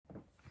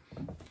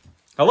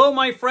Hello,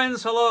 my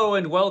friends, hello,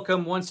 and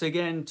welcome once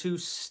again to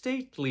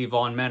Stately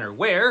Von Manor,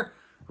 where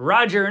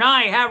Roger and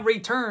I have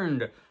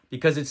returned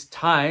because it's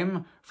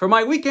time for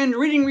my weekend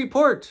reading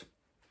report.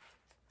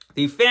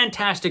 The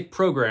fantastic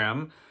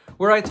program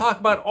where I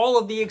talk about all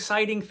of the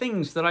exciting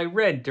things that I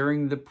read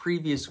during the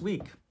previous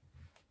week.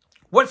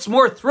 What's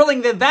more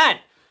thrilling than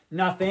that?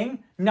 Nothing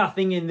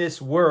in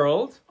this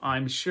world,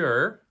 I'm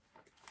sure.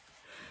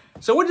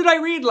 So what did I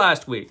read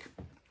last week?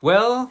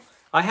 Well,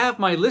 I have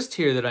my list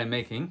here that I'm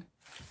making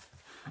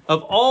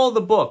of all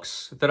the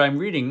books that I'm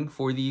reading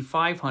for the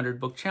 500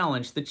 book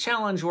challenge, the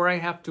challenge where I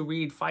have to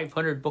read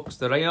 500 books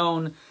that I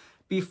own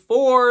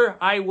before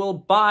I will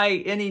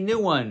buy any new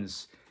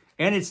ones.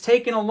 And it's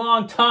taken a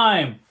long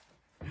time,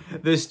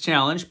 this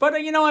challenge, but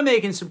I'm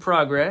making some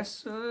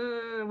progress,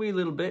 a wee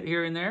little bit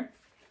here and there.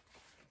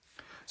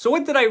 So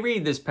what did I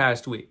read this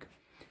past week?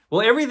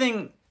 Well,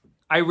 everything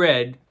I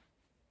read,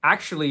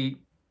 actually,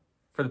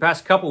 for the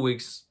past couple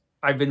weeks,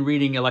 I've been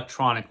reading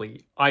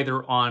electronically,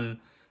 either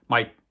on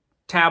my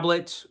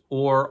tablet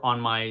or on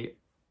my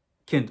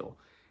Kindle.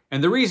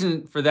 And the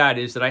reason for that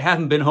is that I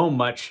haven't been home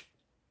much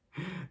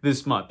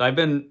this month. I've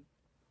been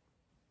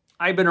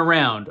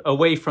around,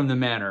 away from the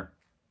manor.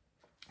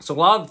 So a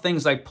lot of the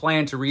things I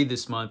planned to read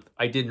this month,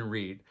 I didn't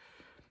read.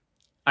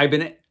 I've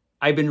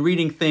been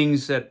reading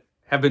things that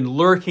have been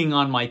lurking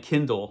on my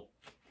Kindle,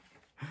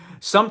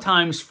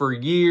 sometimes for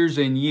years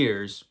and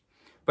years.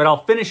 But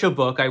I'll finish a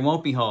book, I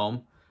won't be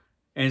home,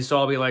 and so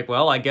I'll be like,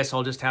 well, I guess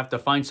I'll just have to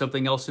find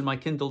something else in my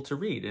Kindle to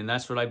read. And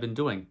that's what I've been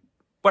doing.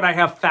 But I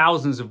have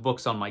thousands of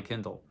books on my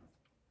Kindle,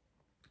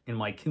 in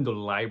my Kindle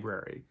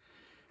library.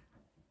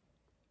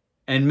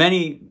 And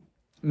many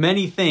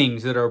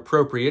things that are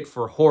appropriate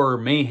for Horror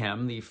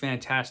Mayhem, the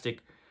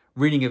fantastic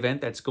reading event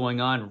that's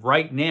going on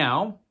right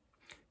now,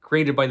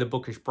 created by the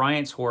Bookish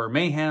Bryants, Horror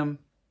Mayhem,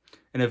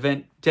 an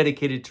event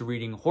dedicated to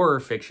reading horror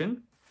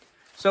fiction.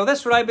 So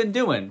that's what I've been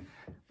doing.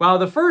 Well,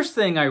 the first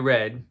thing I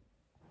read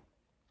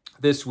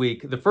this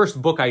week, the first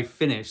book I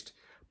finished,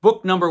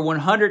 book number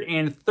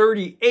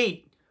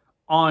 138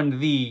 on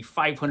the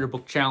 500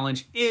 book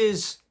challenge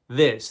is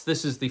this.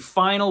 This is the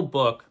final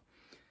book,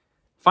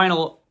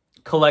 final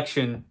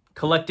collection,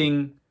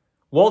 collecting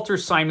Walter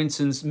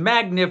Simonson's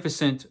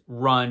magnificent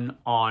run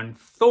on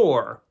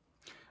Thor.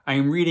 I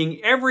am reading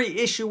every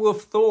issue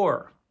of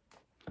Thor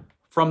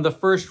from the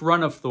first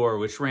run of Thor,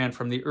 which ran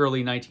from the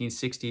early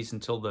 1960s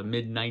until the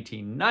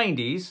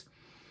mid-1990s.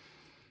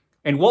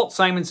 And Walt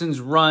Simonson's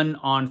run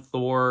on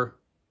Thor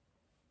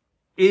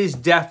is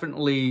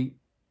definitely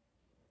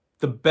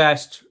the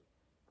best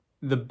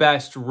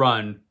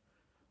run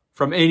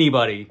from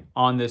anybody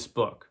on this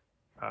book,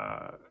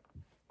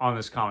 on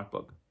this comic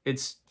book.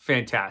 It's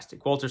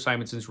fantastic. Walter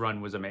Simonson's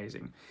run was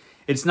amazing.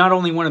 It's not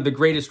only one of the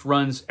greatest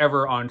runs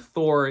ever on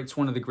Thor, it's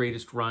one of the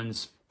greatest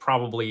runs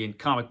probably in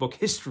comic book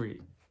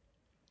history.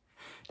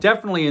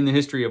 Definitely in the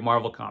history of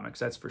Marvel Comics,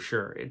 that's for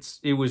sure.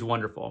 It was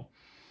wonderful.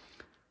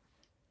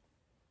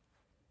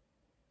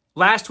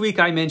 Last week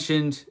I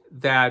mentioned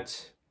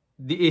that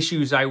the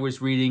issues I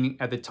was reading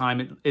at the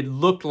time, it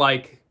looked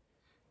like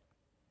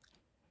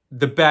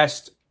the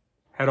best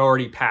had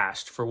already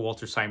passed for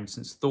Walter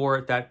Simonson's Thor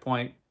at that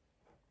point.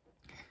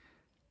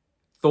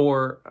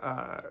 Thor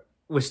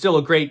was still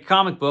a great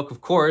comic book,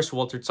 of course.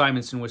 Walter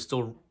Simonson was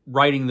still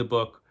writing the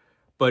book,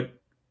 but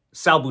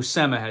Sal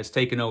Buscema has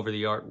taken over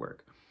the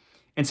artwork.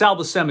 And Sal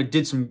Buscema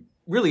did some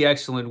really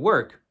excellent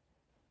work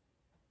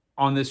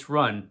on this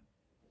run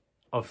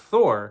of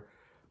Thor.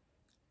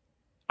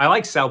 I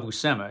like Sal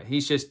Buscema.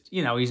 He's just,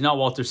 he's not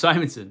Walter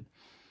Simonson.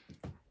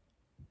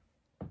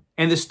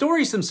 And the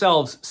stories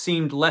themselves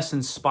seemed less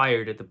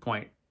inspired at the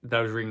point that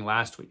I was reading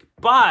last week.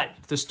 But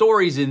the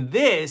stories in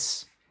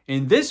this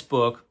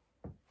book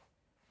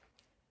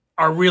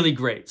are really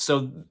great.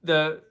 So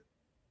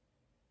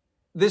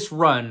this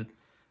run,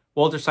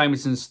 Walter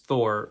Simonson's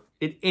Thor,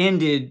 it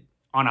ended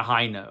on a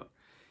high note.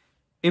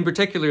 In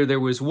particular, there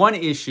was one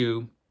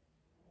issue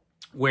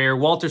where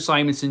Walter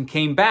Simonson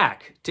came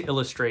back to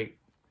illustrate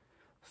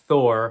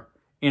Thor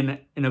in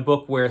a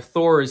book where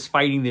Thor is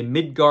fighting the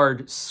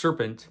Midgard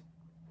serpent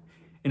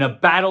in a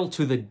battle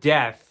to the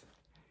death,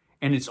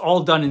 and it's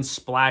all done in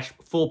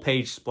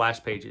full-page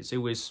splash pages. It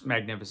was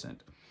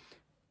magnificent.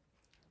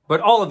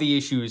 But all of the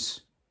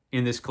issues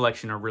in this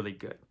collection are really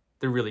good.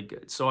 They're really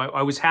good. So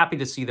I was happy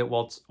to see that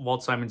Walt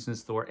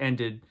Simonson's Thor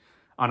ended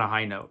on a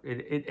high note.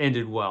 It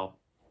ended well.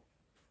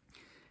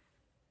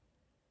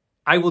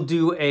 I will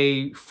do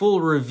a full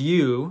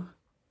review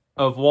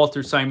of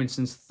Walter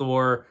Simonson's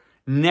Thor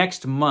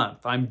next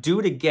month. I'm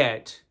due to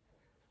get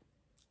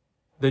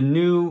the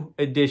new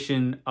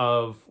edition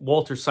of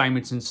Walter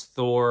Simonson's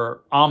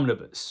Thor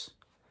Omnibus.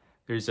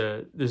 There's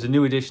a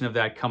new edition of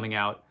that coming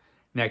out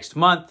next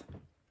month.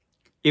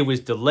 It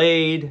was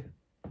delayed,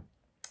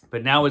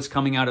 but now it's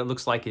coming out, it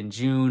looks like, in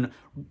June.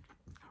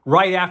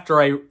 Right after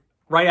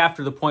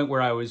the point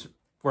where I was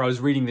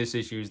reading this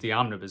issue, the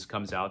Omnibus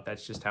comes out.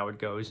 That's just how it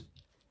goes.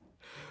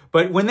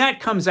 But when that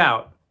comes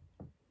out,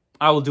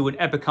 I will do an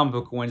Epic Comic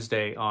Book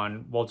Wednesday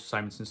on Walter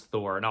Simonson's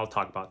Thor, and I'll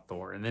talk about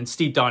Thor. And then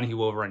Steve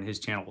Donahue over on his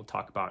channel will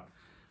talk about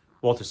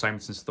Walter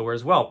Simonson's Thor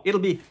as well. It'll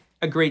be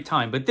a great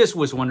time, but this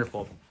was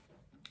wonderful.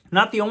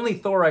 Not the only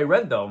Thor I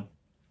read, though,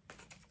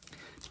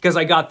 because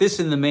I got this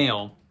in the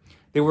mail.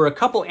 There were a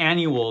couple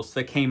annuals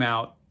that came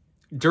out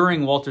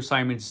during Walter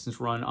Simonson's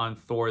run on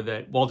Thor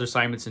that Walter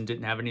Simonson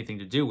didn't have anything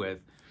to do with.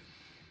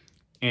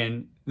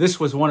 And this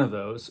was one of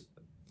those.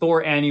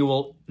 Thor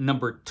Annual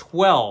number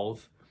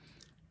 12.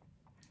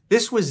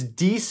 This was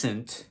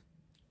decent.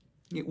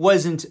 It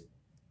wasn't,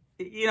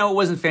 it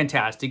wasn't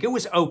fantastic. It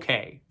was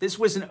okay. This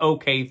was an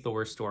okay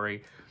Thor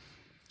story.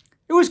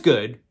 It was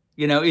good.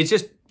 It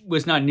just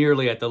was not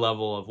nearly at the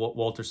level of what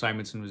Walter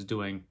Simonson was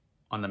doing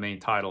on the main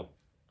title.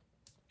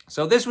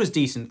 So this was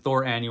decent.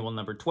 Thor Annual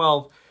number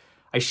 12.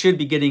 I should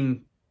be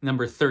getting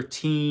number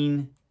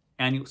 13,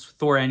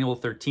 Thor Annual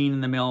 13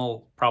 in the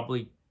mail,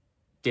 probably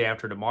day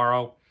after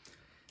tomorrow.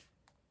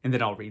 And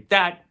then I'll read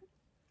that.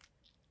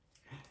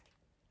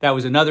 That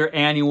was another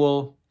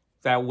annual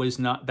that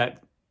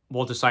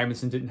Walter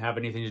Simonson didn't have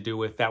anything to do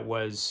with. That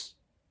was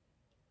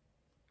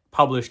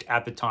published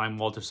at the time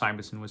Walter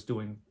Simonson was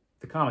doing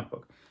the comic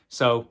book.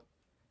 So,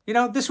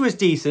 this was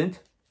decent.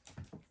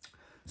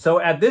 So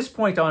at this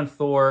point on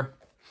Thor,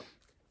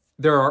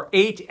 there are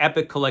 8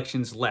 epic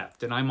collections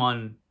left. And I'm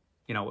on,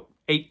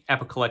 8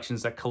 epic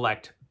collections that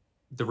collect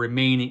the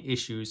remaining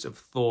issues of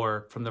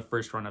Thor from the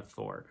first run of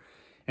Thor.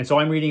 And so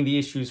I'm reading the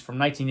issues from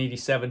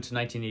 1987 to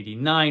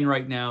 1989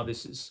 right now.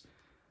 This is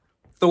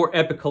Thor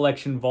Epic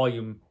Collection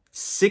Volume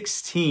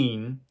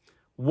 16,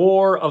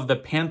 War of the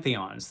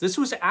Pantheons. This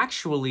was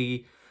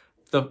actually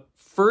the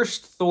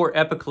first Thor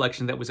Epic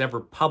Collection that was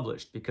ever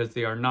published, because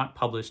they are not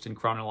published in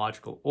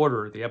chronological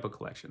order, the Epic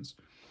Collections.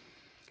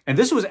 And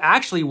this was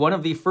actually one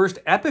of the first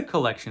Epic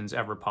Collections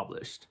ever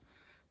published.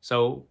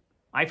 So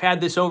I've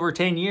had this over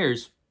 10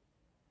 years.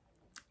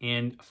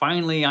 And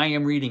finally, I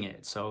am reading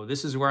it. So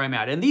this is where I'm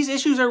at. And these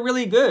issues are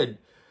really good.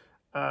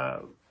 Yeah,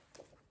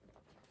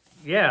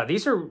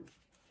 these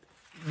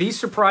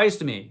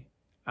surprised me.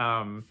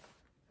 Tom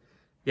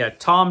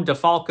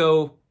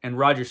DeFalco and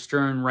Roger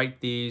Stern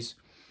write these.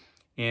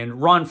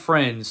 And Ron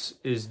Frenz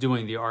is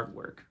doing the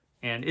artwork.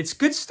 And it's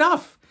good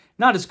stuff.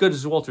 Not as good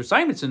as Walter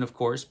Simonson, of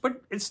course,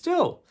 but it's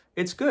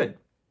good.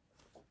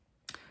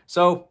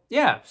 So,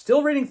 yeah,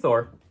 still reading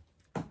Thor.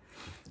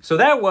 So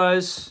that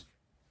was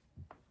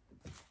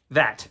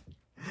that.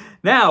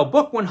 Now,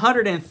 book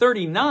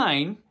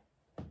 139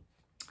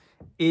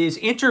 is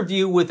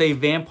Interview with a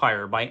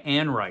Vampire by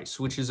Anne Rice,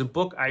 which is a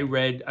book I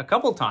read a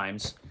couple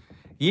times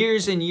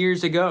years and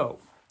years ago.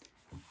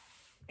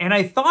 And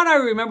I thought I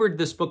remembered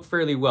this book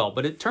fairly well,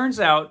 but it turns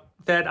out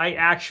that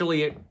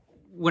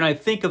when I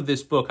think of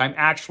this book, I'm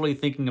actually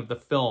thinking of the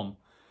film,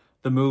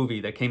 the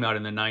movie that came out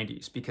in the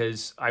 90s,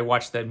 because I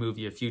watched that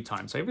movie a few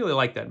times. I really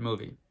like that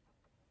movie.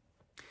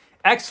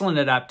 Excellent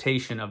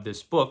adaptation of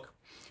this book,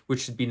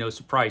 which should be no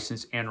surprise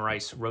since Anne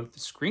Rice wrote the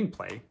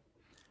screenplay.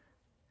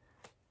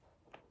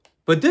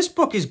 But this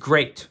book is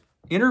great.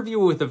 Interview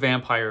with a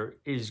Vampire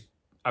is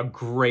a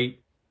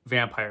great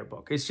vampire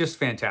book. It's just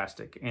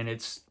fantastic. And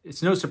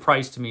it's no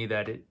surprise to me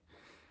that it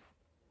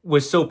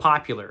was so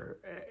popular.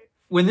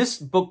 When this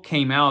book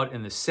came out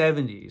in the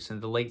 70s,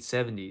 in the late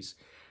 70s,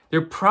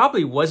 there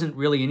probably wasn't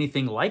really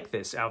anything like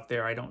this out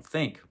there, I don't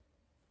think.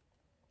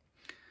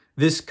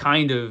 This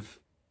kind of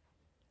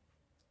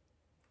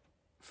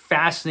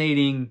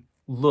fascinating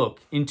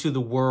look into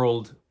the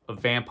world of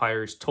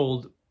vampires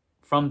told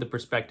from the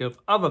perspective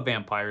of a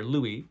vampire,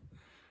 Louis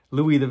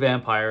the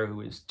vampire,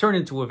 who is turned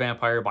into a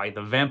vampire by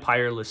the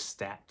vampire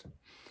Lestat.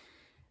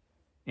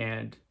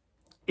 And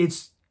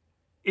it's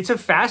a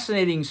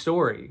fascinating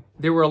story.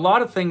 There were a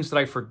lot of things that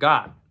I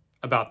forgot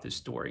about this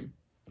story.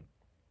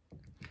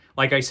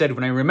 Like I said,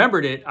 when I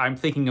remembered it, I'm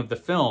thinking of the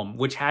film,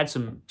 which had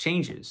some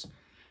changes.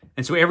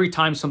 And so every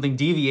time something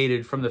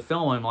deviated from the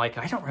film, I'm like,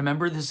 I don't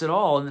remember this at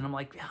all. And then I'm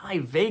like, I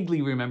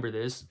vaguely remember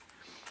this.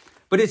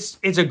 But it's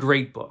a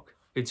great book.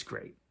 It's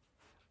great.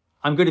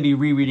 I'm going to be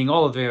rereading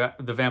all of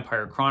the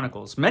Vampire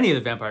Chronicles. Many of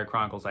the Vampire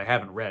Chronicles I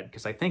haven't read,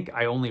 because I think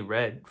I only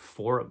read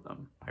 4 of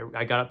them.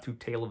 I got up through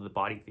Tale of the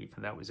Body Thief,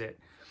 and that was it.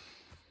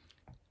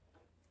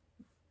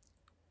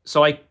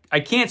 So I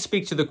can't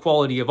speak to the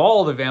quality of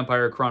all the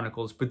Vampire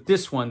Chronicles, but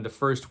this one, the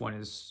first one,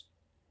 is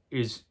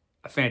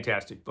a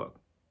fantastic book.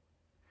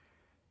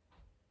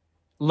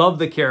 Love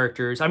the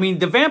characters. I mean,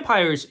 the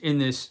vampires in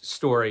this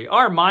story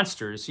are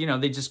monsters.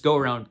 They just go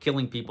around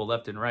killing people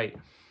left and right.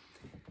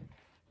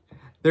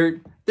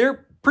 They're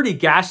pretty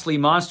ghastly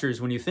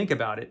monsters when you think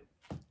about it.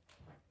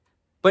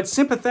 But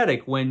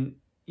sympathetic when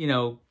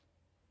you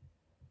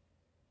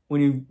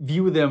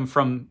view them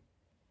from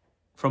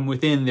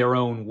within their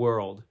own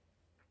world.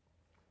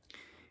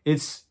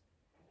 It's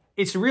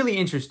really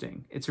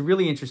interesting. It's a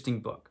really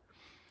interesting book.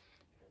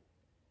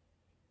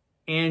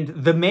 And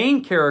the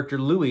main character,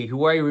 Louis,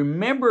 who I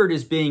remembered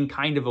as being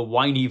kind of a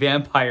whiny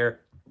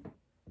vampire,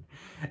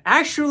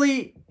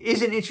 actually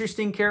is an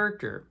interesting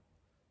character.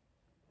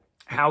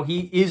 How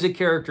he is a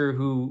character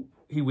who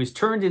he was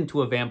turned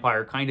into a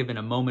vampire kind of in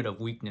a moment of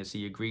weakness.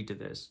 He agreed to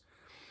this.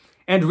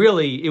 And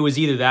really, it was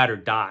either that or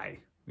die,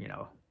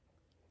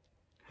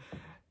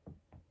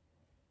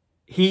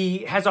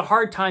 he has a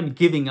hard time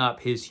giving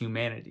up his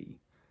humanity.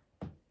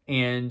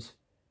 And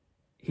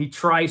he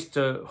tries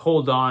to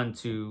hold on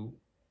to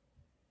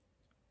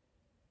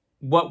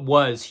what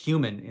was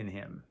human in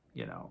him,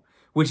 you know,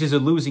 which is a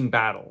losing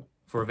battle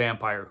for a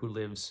vampire who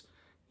lives,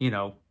 you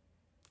know,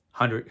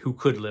 who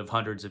could live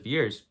hundreds of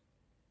years.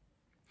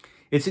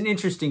 It's an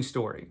interesting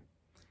story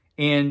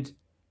and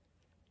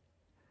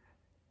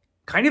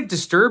kind of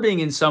disturbing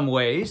in some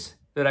ways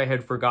that I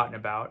had forgotten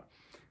about.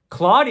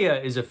 Claudia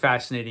is a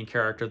fascinating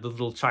character, the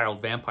little child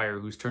vampire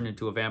who's turned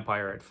into a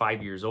vampire at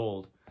 5 years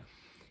old.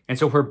 And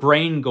so her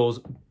brain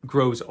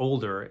grows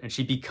older and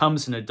she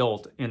becomes an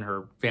adult in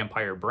her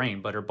vampire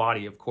brain, but her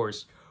body, of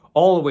course,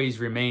 always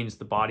remains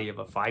the body of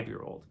a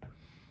 5-year-old,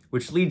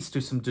 which leads to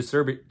some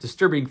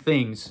disturbing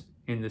things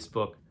in this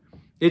book.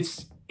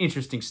 It's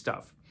interesting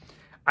stuff.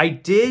 I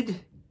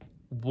did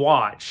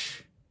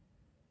watch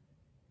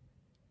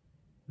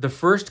the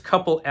first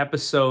couple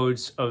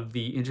episodes of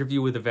the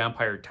Interview with the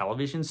Vampire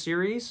television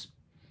series,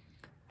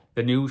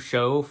 the new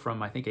show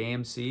from, I think,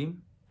 AMC.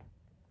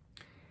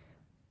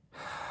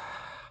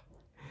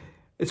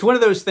 It's one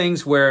of those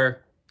things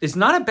where it's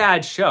not a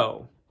bad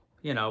show,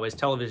 you know, as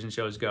television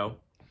shows go.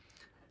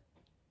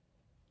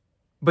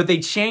 But they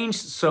changed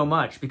so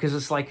much because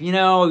it's like, you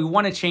know, we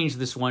want to change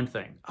this one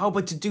thing. Oh,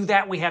 but to do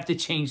that, we have to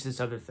change this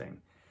other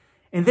thing.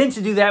 And then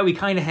to do that, we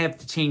kind of have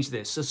to change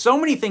this. So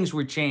many things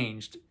were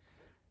changed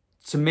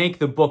to make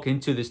the book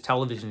into this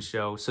television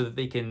show so that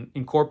they can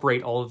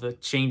incorporate all of the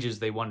changes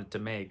they wanted to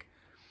make.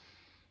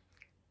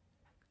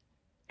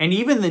 And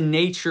even the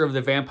nature of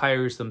the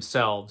vampires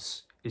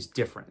themselves is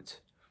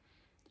different.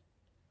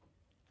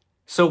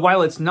 So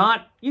while it's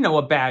not, you know,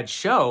 a bad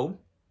show,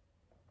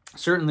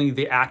 certainly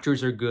the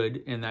actors are good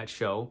in that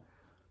show,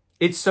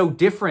 it's so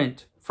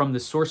different from the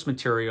source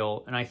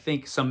material in, I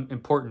think, some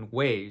important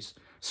ways.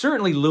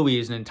 Certainly Louis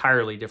is an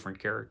entirely different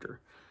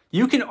character.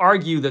 You can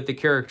argue that the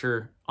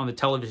character on the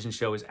television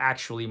show is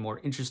actually more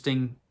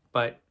interesting,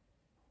 but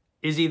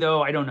is he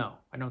though? I don't know.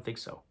 I don't think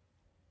so.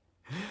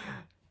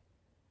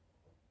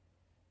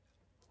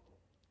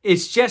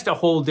 It's just a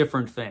whole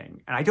different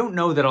thing. And I don't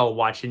know that I'll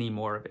watch any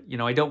more of it. You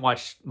know, I don't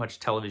watch much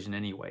television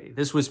anyway.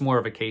 This was more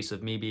of a case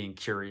of me being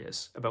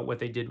curious about what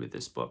they did with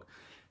this book.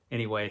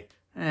 Anyway,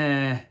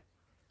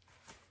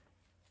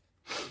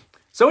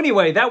 So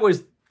anyway, that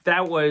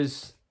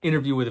was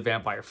Interview with a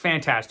Vampire.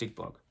 Fantastic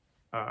book.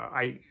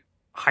 I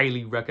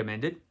highly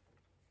recommend it.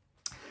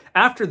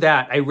 After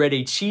that, I read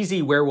a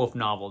cheesy werewolf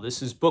novel.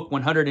 This is book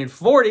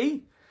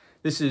 140.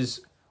 This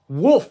is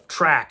Wolf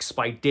Tracks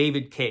by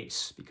David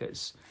Case,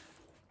 because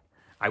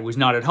I was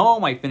not at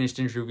home. I finished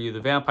Interview with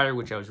the Vampire,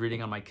 which I was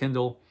reading on my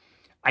Kindle.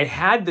 I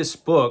had this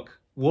book,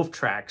 Wolf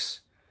Tracks.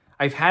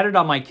 I've had it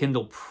on my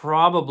Kindle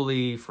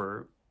probably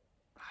for,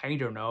 I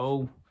don't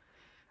know,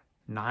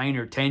 9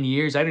 or 10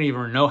 years. I don't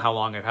even know how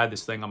long I've had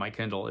this thing on my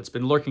Kindle. It's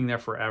been lurking there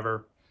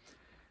forever.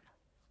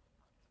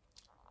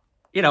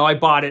 You know, I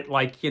bought it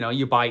like, you know,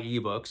 you buy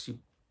ebooks.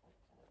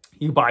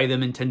 You buy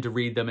them, intend to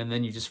read them, and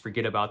then you just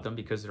forget about them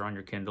because they're on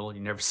your Kindle and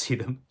you never see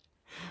them.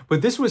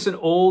 But this was an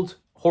old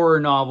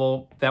horror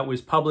novel that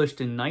was published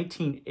in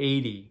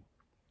 1980.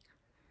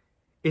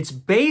 It's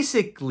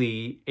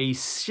basically a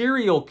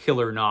serial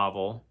killer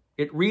novel.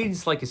 It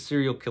reads like a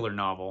serial killer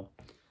novel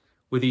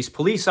with these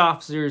police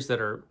officers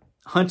that are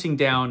hunting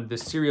down the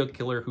serial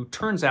killer who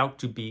turns out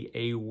to be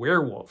a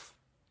werewolf.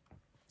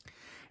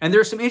 And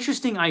there's some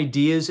interesting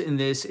ideas in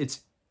this.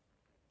 It's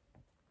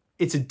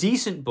a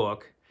decent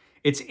book.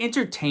 It's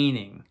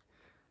entertaining.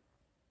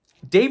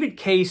 David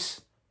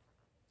Case,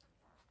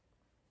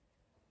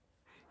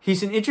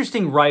 he's an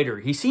interesting writer.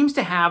 He seems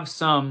to have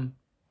some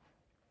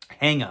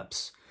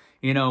hang-ups,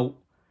 you know,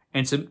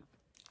 and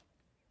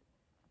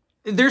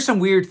there's some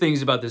weird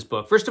things about this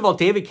book. First of all,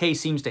 David Case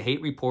seems to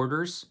hate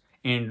reporters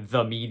and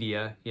the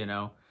media, you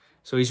know.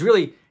 So he's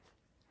really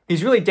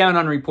down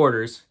on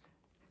reporters,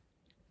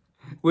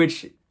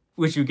 which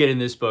you get in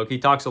this book. He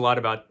talks a lot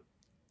about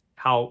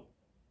how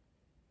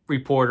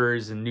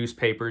reporters and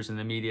newspapers and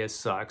the media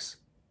sucks.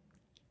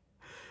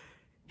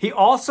 He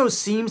also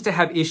seems to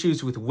have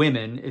issues with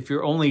women, if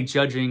you're only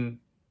judging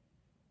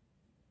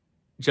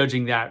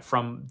that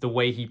from the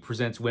way he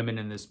presents women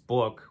in this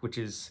book, which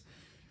is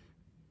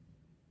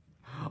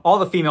all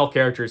the female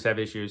characters have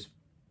issues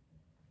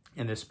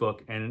in this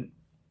book. And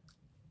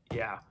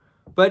yeah,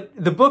 but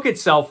the book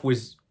itself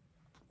was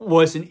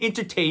an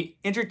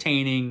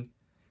entertaining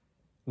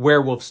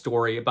werewolf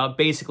story about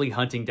basically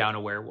hunting down a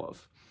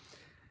werewolf.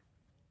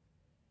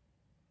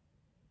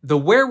 The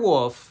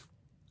werewolf,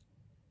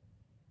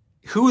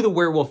 who the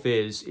werewolf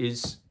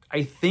is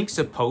I think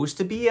supposed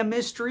to be a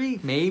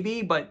mystery,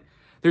 maybe, but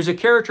there's a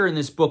character in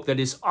this book that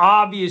is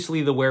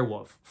obviously the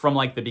werewolf from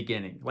like the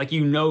beginning. Like,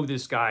 you know,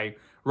 this guy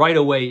right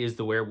away is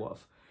the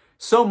werewolf.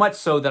 So much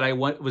so that I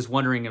was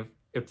wondering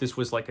if this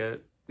was like a,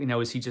 you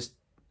know, is he just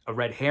a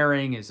red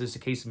herring? Is this a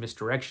case of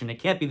misdirection? It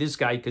can't be this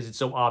guy because it's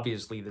so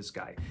obviously this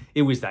guy.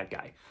 It was that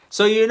guy.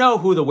 So you know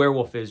who the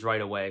werewolf is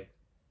right away.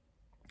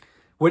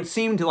 What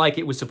seemed like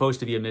it was supposed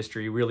to be a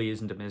mystery really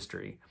isn't a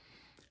mystery.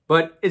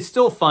 But it's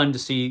still fun to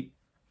see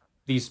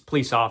these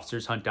police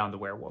officers hunt down the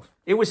werewolf.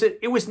 It was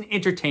an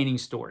entertaining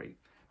story.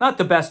 Not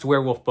the best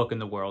werewolf book in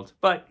the world,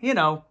 but, you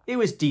know, it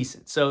was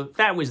decent. So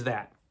that was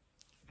that.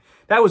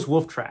 That was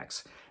Wolf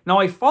Tracks. Now,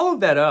 I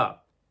followed that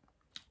up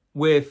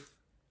with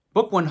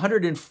book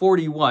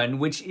 141,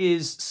 which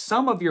is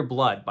Some of Your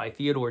Blood by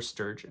Theodore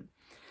Sturgeon,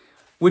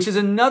 which is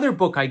another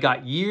book I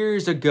got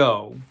years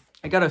ago.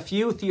 I got a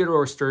few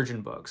Theodore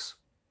Sturgeon books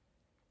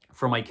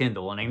for my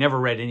Kindle, and I never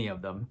read any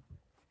of them.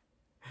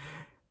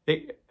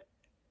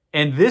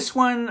 And this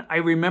one I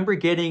remember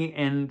getting,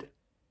 and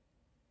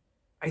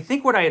I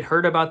think what I had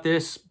heard about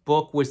this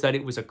book was that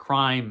it was a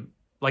crime,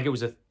 like it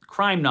was a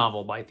crime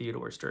novel by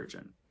Theodore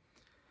Sturgeon.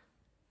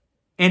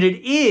 And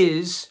it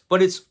is,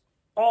 but it's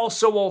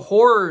also a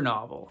horror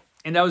novel.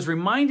 And I was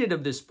reminded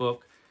of this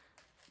book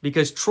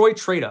because Troy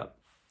Tradup,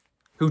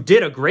 who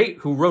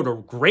wrote a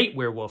great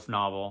werewolf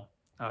novel,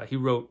 he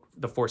wrote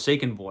The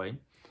Forsaken Boy.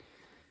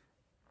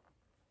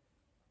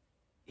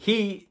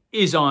 He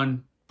is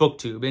on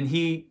BookTube, and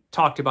he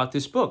talked about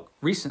this book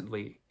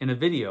recently in a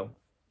video,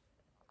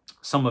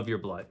 Some of Your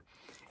Blood.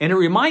 And it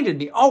reminded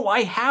me, oh,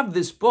 I have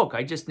this book.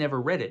 I just never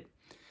read it.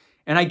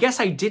 And I guess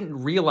I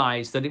didn't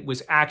realize that it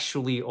was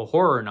actually a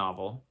horror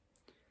novel.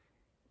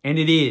 And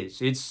it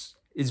is. It's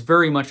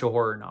very much a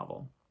horror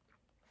novel.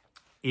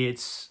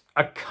 It's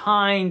a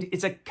kind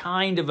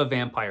of a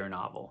vampire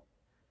novel.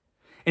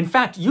 In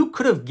fact, you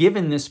could have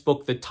given this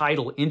book the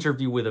title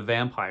Interview with a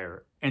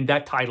Vampire, and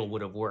that title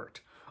would have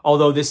worked.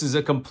 Although this is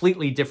a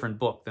completely different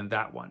book than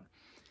that one.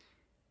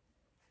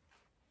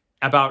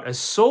 About a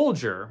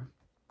soldier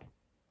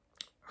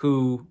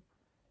who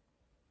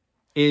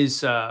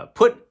is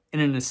put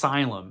in an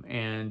asylum,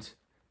 and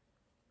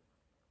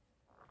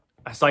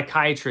a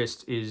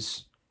psychiatrist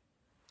is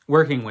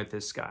working with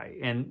this guy,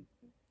 and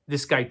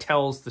this guy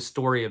tells the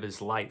story of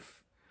his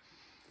life.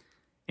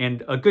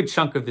 And a good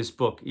chunk of this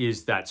book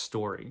is that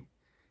story.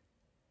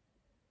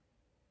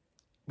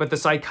 But the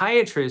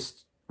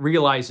psychiatrist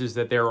realizes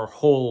that there are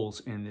holes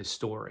in this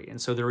story.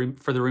 And so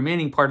for the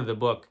remaining part of the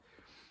book,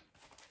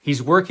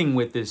 he's working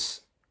with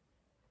this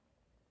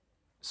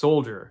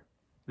soldier,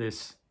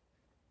 this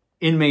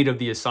inmate of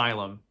the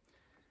asylum,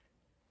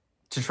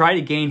 to try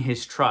to gain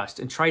his trust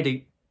and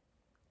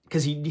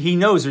because he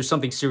knows there's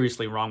something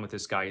seriously wrong with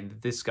this guy, and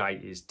that this guy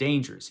is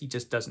dangerous. He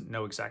just doesn't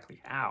know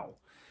exactly how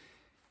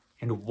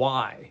and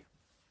why.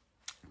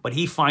 But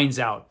he finds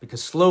out,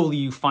 because slowly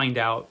you find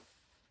out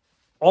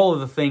all of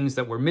the things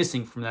that were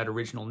missing from that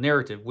original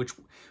narrative,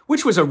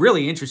 which was a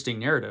really interesting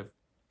narrative.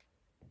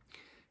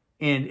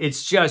 And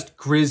it's just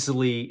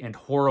grisly and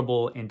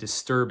horrible and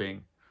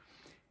disturbing.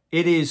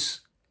 It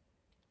is,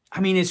 I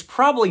mean, it's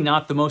probably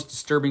not the most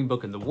disturbing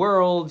book in the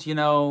world, you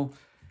know.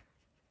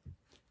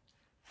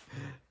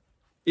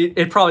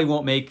 It probably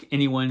won't make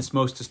anyone's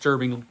most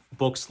disturbing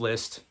books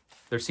list.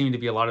 There seem to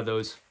be a lot of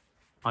those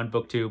on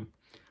BookTube.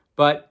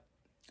 But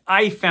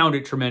I found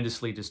it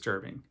tremendously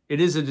disturbing. It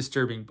is a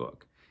disturbing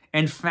book.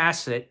 And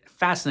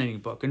fascinating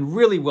book. And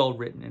really well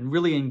written. And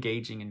really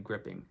engaging and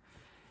gripping.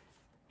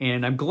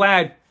 And I'm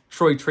glad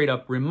Troy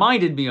Tradup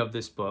reminded me of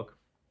this book.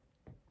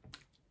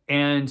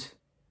 And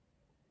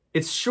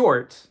it's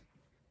short.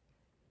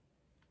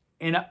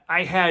 And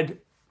I had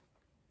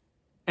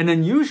an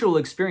unusual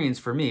experience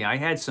for me. I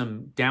had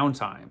some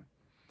downtime.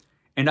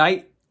 And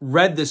I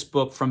read this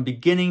book from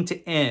beginning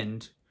to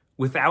end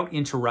without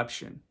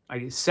interruption.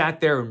 I sat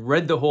there and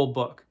read the whole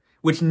book,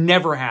 which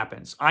never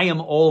happens. I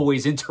am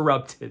always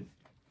interrupted.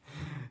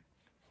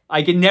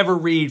 I can never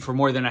read for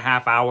more than a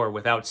half hour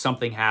without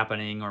something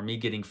happening or me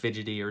getting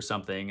fidgety or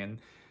something.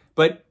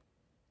 But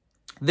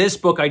this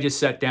book I just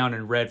sat down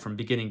and read from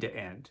beginning to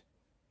end.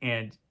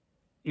 And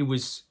it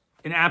was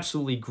an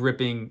absolutely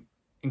gripping,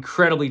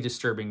 incredibly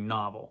disturbing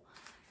novel.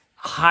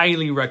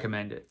 Highly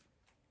recommend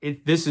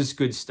it. This is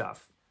good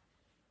stuff.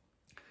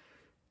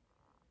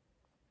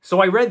 So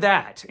I read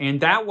that, and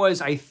that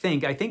was, I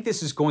think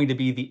this is going to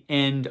be the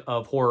end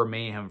of Horror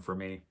Mayhem for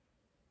me.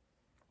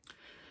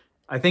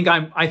 I think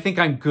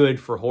I'm good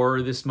for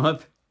horror this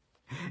month.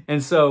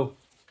 And so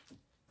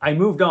I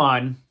moved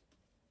on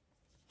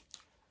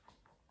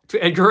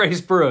to Edgar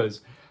Rice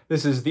Burroughs.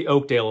 This is The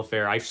Oakdale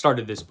Affair. I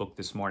started this book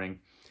this morning.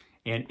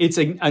 And it's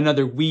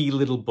another wee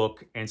little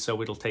book, and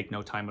so it'll take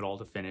no time at all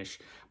to finish.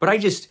 But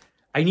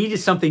I needed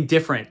something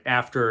different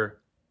after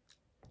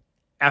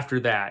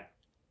that.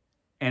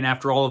 And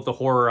after all of the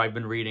horror I've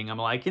been reading, I'm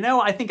like, you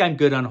know, I think I'm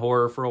good on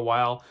horror for a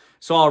while,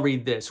 so I'll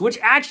read this, which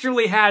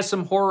actually has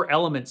some horror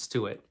elements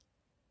to it.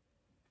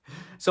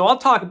 So I'll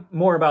talk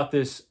more about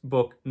this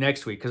book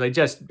next week, because I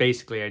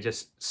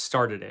just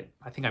started it.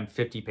 I think I'm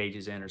 50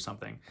 pages in or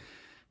something.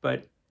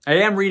 But I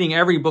am reading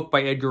every book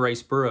by Edgar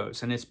Rice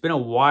Burroughs, and it's been a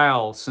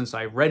while since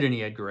I read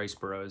any Edgar Rice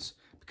Burroughs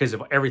because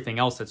of everything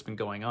else that's been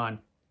going on.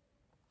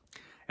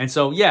 And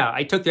so, yeah,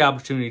 I took the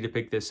opportunity to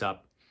pick this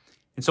up.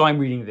 And so I'm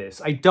reading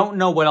this. I don't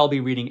know what I'll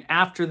be reading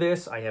after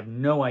this. I have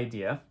no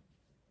idea.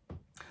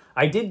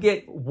 I did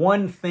get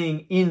one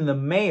thing in the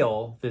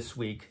mail this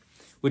week,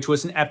 which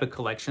was an Epic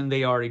collection.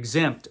 They are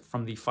exempt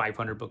from the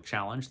 500 book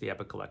challenge, the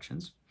Epic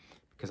collections,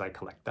 because I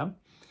collect them.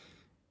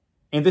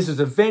 And this is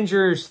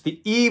Avengers: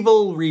 The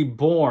Evil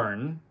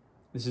Reborn.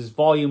 This is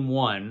volume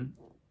 1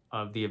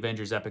 of the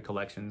Avengers Epic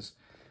Collections,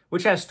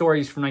 which has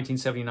stories from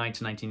 1979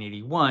 to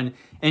 1981,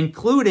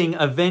 including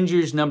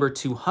Avengers number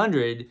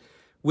 200,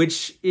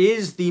 which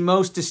is the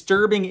most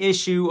disturbing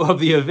issue of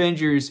the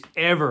Avengers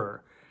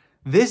ever.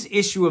 This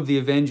issue of the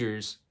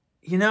Avengers,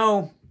 you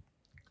know,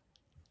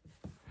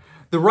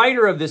 the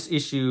writer of this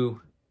issue,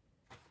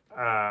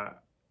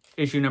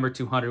 issue number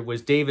 200,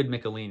 was David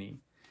Michelini.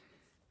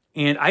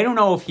 And I don't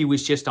know if he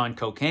was just on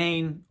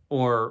cocaine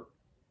or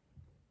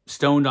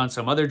stoned on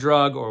some other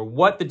drug or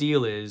what the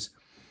deal is,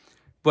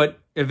 but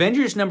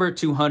Avengers number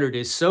 200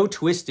 is so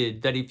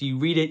twisted that if you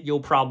read it,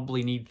 you'll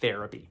probably need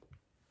therapy.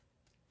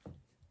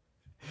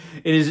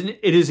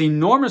 It is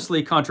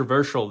enormously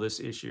controversial, this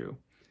issue.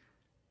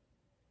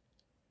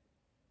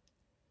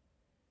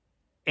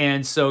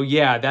 And so,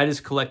 yeah, that is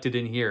collected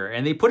in here.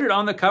 And they put it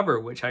on the cover,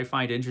 which I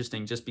find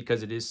interesting just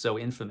because it is so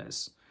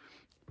infamous.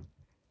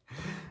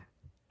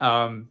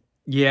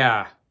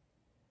 Yeah.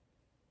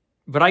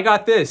 But I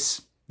got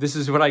this. This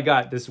is what I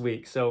got this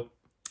week. So,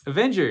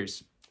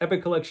 Avengers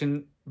Epic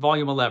Collection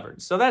Volume 11.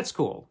 So that's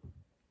cool.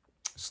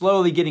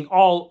 Slowly getting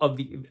all of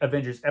the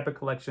Avengers Epic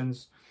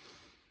Collections.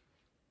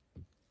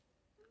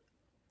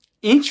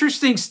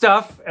 Interesting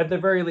stuff at the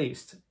very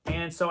least.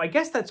 And so I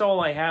guess that's all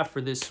I have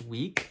for this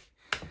week.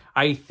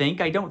 I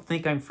don't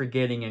think I'm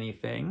forgetting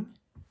anything.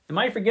 Am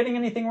I forgetting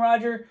anything,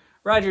 Roger?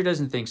 Roger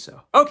doesn't think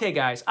so. Okay,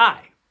 guys,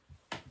 I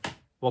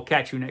will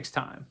catch you next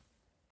time.